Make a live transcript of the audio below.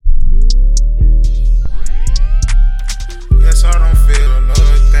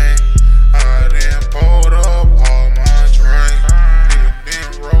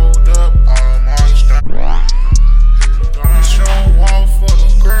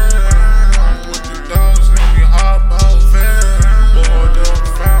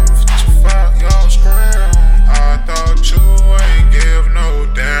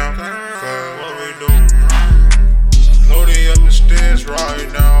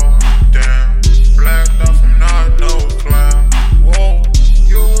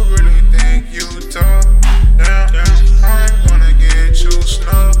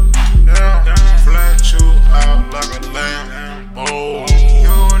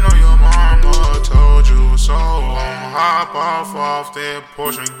hop off that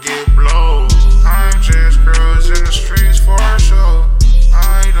porch and get blown. I'm just cruising the streets for a show.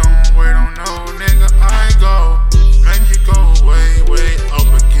 I don't wait on no nigga, I go. Make you go way up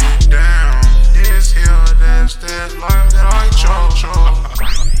and get down. This here, that's that life that I chose.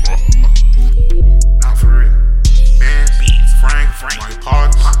 Not for real. Benz, Frank, my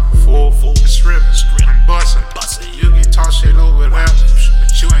parts, full, strip, I'm bustin'. You can talk shit over there,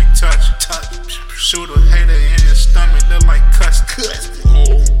 but you ain't touch. Shoot a hater in his stomach, look like cuss.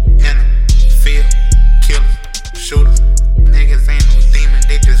 In the field, killers, shooters. Niggas ain't no demon,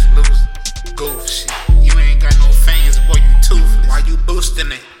 they just losers. Goof shit. You ain't got no fans, boy, you toothless. Why you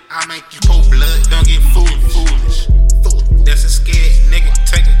boosting it? I make you pour blood, don't get foolish. That's a scared nigga,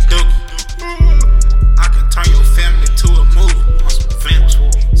 take a dookie. I can turn your family to a movie. On some films,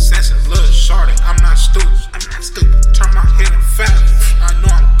 sense a little shorty, I'm not stupid. Turn my head and fat, I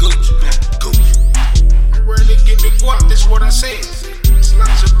know I'm Gucci. I'm ready to get the guap, that's what I said.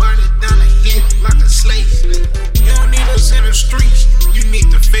 Slice your body down the hill like a slave. You don't need us in the streets, you need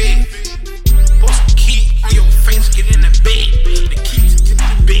the fed. Post a key on your face, get in the bed. The keys get in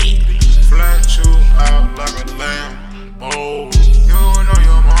the bed. Flat you out like a lamb. Oh, you know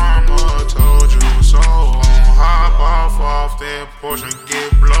your mama told you so. Hop off that porch and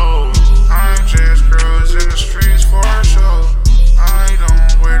get blown. I'm just cruising the streets for a show. I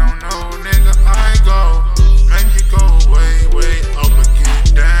don't wait on no nigga, I go. Make you go way up and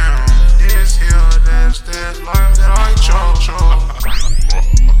get down. This here, that's that life that I chose.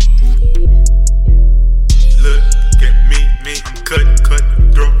 Look at me, I'm cutting,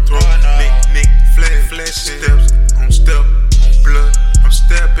 throw, nick, flesh, steps, on step, on blood, I'm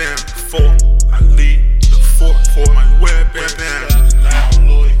stepping, four, I lead the fort for my weapon.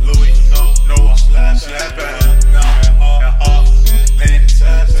 Louis, no, I'm slapping.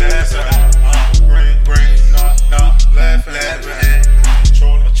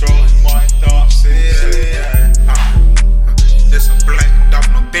 This a black dog,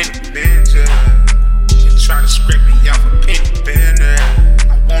 no bench. You try to scrape me out for penny.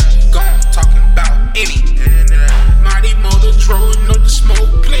 I wanna go talking about any. Mighty motor drove, know the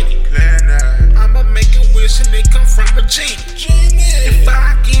smoke plenty. I'ma make a wish and it come from a genie. If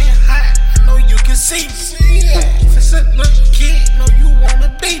I get hot, I know you can see me. Since a little kid, know you wanna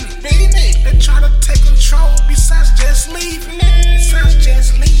be me. They try to take control besides just leave.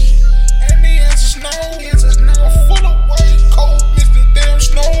 And the answer's no. Full of white cold, Mr. Damn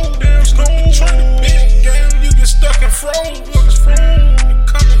snow. Trying to big game, you get stuck and froze. And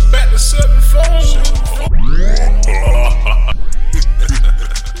coming back to 7-fold.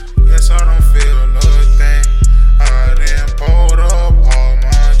 Yes, I don't feel another thing. I done pulled up all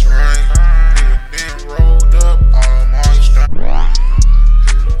my drink. Then rolled up all my strength.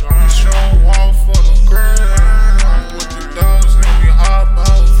 Don't show off for the grand. With the dogs and we hop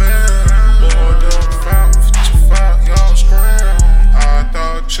out van. Board up fountain, 55, y'all scram. I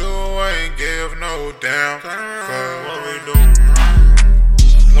thought you ain't give no damn. Cause what we doing?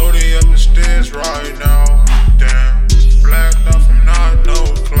 Loading up the stairs right now. Damn, blacked out from not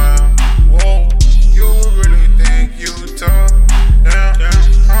no clown. Whoa, you really think you tough? Damn,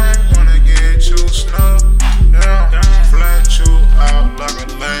 I'm gonna get you snuffed. Damn, flat you out like a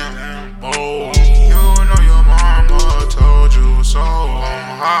lamb. Oh, you know your mama told you so.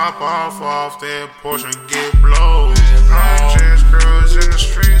 Hop off that porch and get